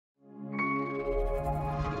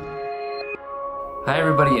Hi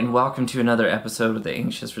everybody and welcome to another episode of The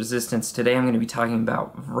Anxious Resistance. Today I'm going to be talking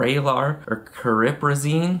about Vraylar or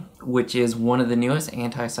Cariprazine, which is one of the newest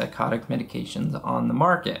antipsychotic medications on the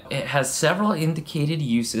market. It has several indicated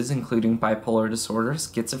uses including bipolar disorder,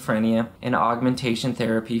 schizophrenia, and augmentation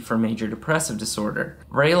therapy for major depressive disorder.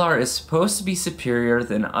 Vraylar is supposed to be superior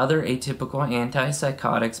than other atypical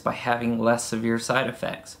antipsychotics by having less severe side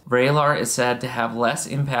effects. Vraylar is said to have less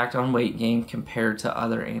impact on weight gain compared to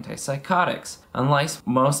other antipsychotics. Unlike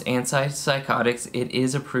most antipsychotics, it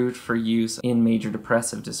is approved for use in major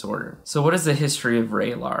depressive disorder. So what is the history of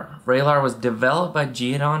Vraylar? Vraylar was developed by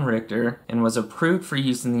Giordano Richter and was approved for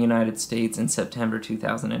use in the United States in September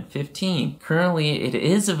 2015. Currently, it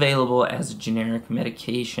is available as a generic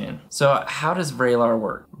medication. So how does Vraylar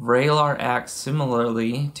work? Vraylar acts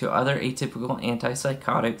similarly to other atypical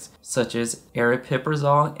antipsychotics such as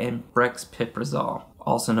aripiprazole and brexpiprazole,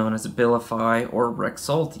 also known as Abilify or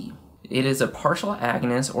Rexulti. It is a partial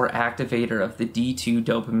agonist or activator of the D2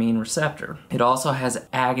 dopamine receptor. It also has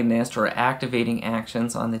agonist or activating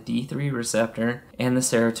actions on the D3 receptor and the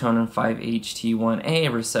serotonin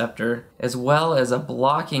 5-HT1A receptor, as well as a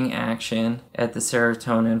blocking action at the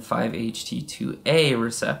serotonin 5-HT2A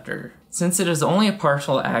receptor. Since it is only a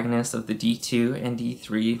partial agonist of the D2 and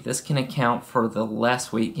D3, this can account for the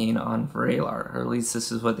less weight gain on Vraylar, or at least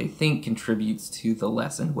this is what they think contributes to the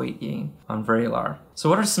lessened weight gain on Vraylar. So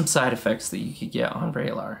what are some side effects that you could get on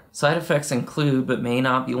Vraylar? Side effects include, but may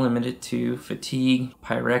not be limited to, fatigue,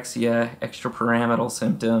 pyrexia, extrapyramidal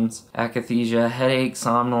symptoms, akathisia, headache,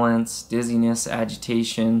 somnolence, dizziness,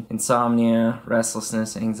 agitation, insomnia,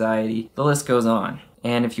 restlessness, anxiety. The list goes on.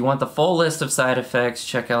 And if you want the full list of side effects,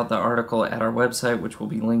 check out the article at our website, which will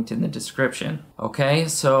be linked in the description. Okay,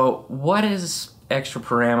 so what is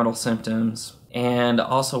extrapyramidal symptoms? And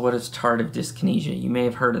also, what is tardive dyskinesia? You may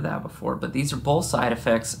have heard of that before, but these are both side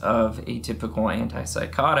effects of atypical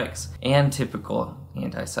antipsychotics and typical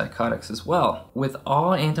antipsychotics as well. With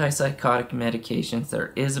all antipsychotic medications,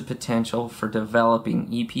 there is a potential for developing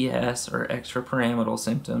EPS or extrapyramidal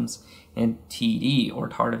symptoms and TD or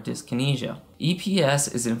tardive dyskinesia.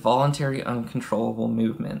 EPS is involuntary uncontrollable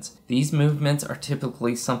movements. These movements are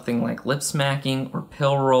typically something like lip smacking or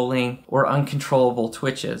pill rolling or uncontrollable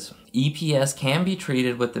twitches. EPS can be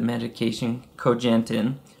treated with the medication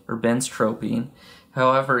cogentin or benztropine.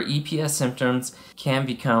 However, EPS symptoms can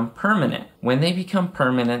become permanent. When they become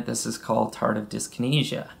permanent, this is called tardive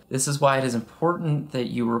dyskinesia. This is why it is important that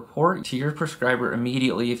you report to your prescriber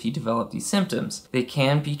immediately if you develop these symptoms. They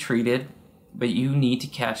can be treated, but you need to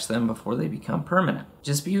catch them before they become permanent.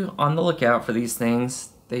 Just be on the lookout for these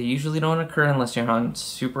things. They usually don't occur unless you're on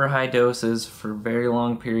super high doses for very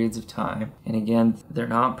long periods of time. And again, they're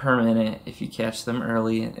not permanent if you catch them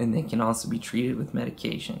early, and they can also be treated with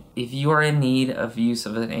medication. If you are in need of use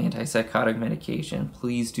of an antipsychotic medication,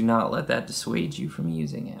 please do not let that dissuade you from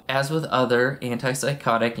using it. As with other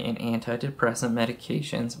antipsychotic and antidepressant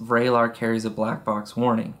medications, Vraylar carries a black box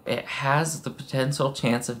warning. It has the potential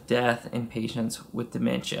chance of death in patients with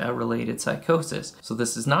dementia-related psychosis, so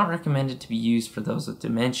this is not recommended to be used for those with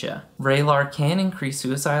dementia. Vraylar can increase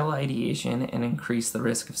suicidal ideation and increase the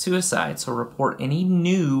risk of suicide, so report any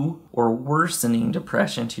new or worsening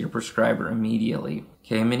depression to your prescriber immediately.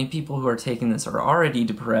 Okay, many people who are taking this are already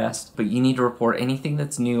depressed, but you need to report anything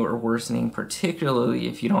that's new or worsening, particularly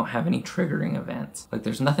if you don't have any triggering events. Like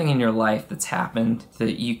there's nothing in your life that's happened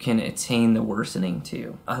that you can attain the worsening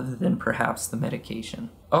to, other than perhaps the medication.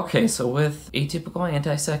 Okay, so with atypical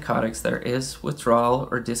antipsychotics, there is withdrawal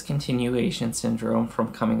or discontinuation syndrome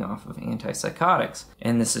from coming off of antipsychotics,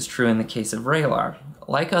 and this is true in the case of Vraylar.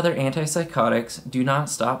 Like other antipsychotics, do not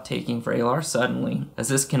stop taking Vraylar suddenly, as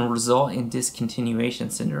this can result in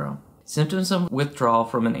discontinuation syndrome. Symptoms of withdrawal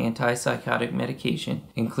from an antipsychotic medication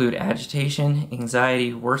include agitation,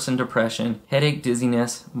 anxiety, worsened depression, headache,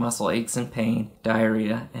 dizziness, muscle aches and pain,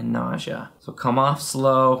 diarrhea, and nausea. So come off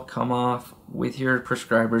slow, come off with your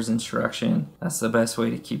prescriber's instruction. That's the best way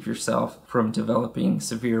to keep yourself from developing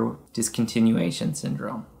severe discontinuation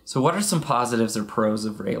syndrome. So what are some positives or pros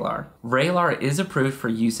of Vraylar? Vraylar is approved for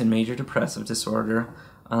use in major depressive disorder,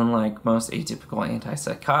 unlike most atypical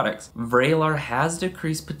antipsychotics. Vraylar has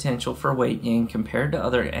decreased potential for weight gain compared to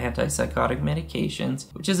other antipsychotic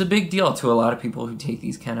medications, which is a big deal to a lot of people who take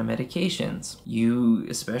these kind of medications. You,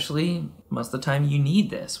 especially, most of the time you need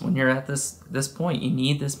this. When you're at this point, you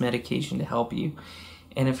need this medication to help you.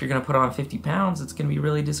 And if you're going to put on 50 pounds, it's going to be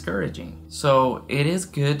really discouraging. So it is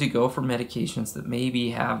good to go for medications that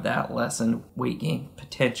maybe have that lessened weight gain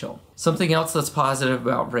potential. Something else that's positive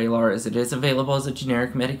about Vraylar is it is available as a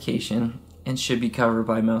generic medication. and should be covered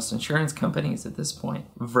by most insurance companies at this point.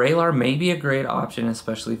 Vraylar may be a great option,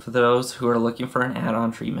 especially for those who are looking for an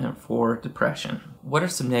add-on treatment for depression. What are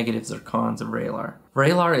some negatives or cons of Vraylar?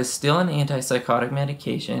 Vraylar is still an antipsychotic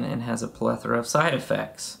medication and has a plethora of side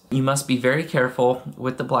effects. You must be very careful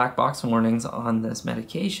with the black box warnings on this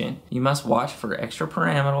medication. You must watch for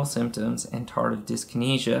extrapyramidal symptoms and tardive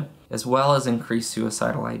dyskinesia, as well as increased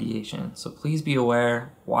suicidal ideation. So please be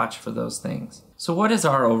aware, watch for those things. So what is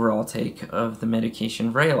our overall take of the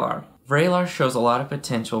medication Vraylar? Vraylar shows a lot of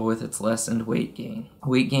potential with its lessened weight gain.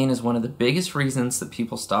 Weight gain is one of the biggest reasons that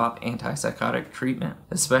people stop antipsychotic treatment,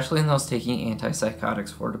 especially in those taking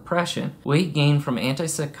antipsychotics for depression. Weight gain from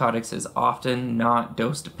antipsychotics is often not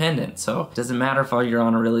dose dependent, so it doesn't matter if you're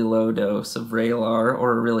on a really low dose of Vraylar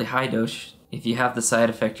or a really high dose. If you have the side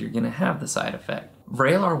effect, you're going to have the side effect.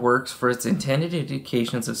 Vraylar works for its intended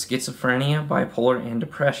indications of schizophrenia, bipolar, and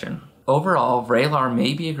depression. Overall, Vraylar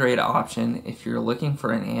may be a great option if you're looking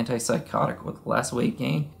for an antipsychotic with less weight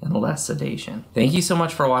gain and less sedation. Thank you so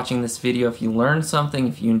much for watching this video. If you learned something,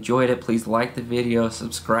 if you enjoyed it, please like the video,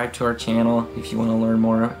 subscribe to our channel if you want to learn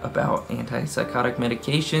more about antipsychotic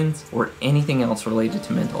medications or anything else related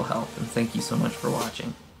to mental health. And thank you so much for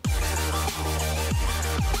watching.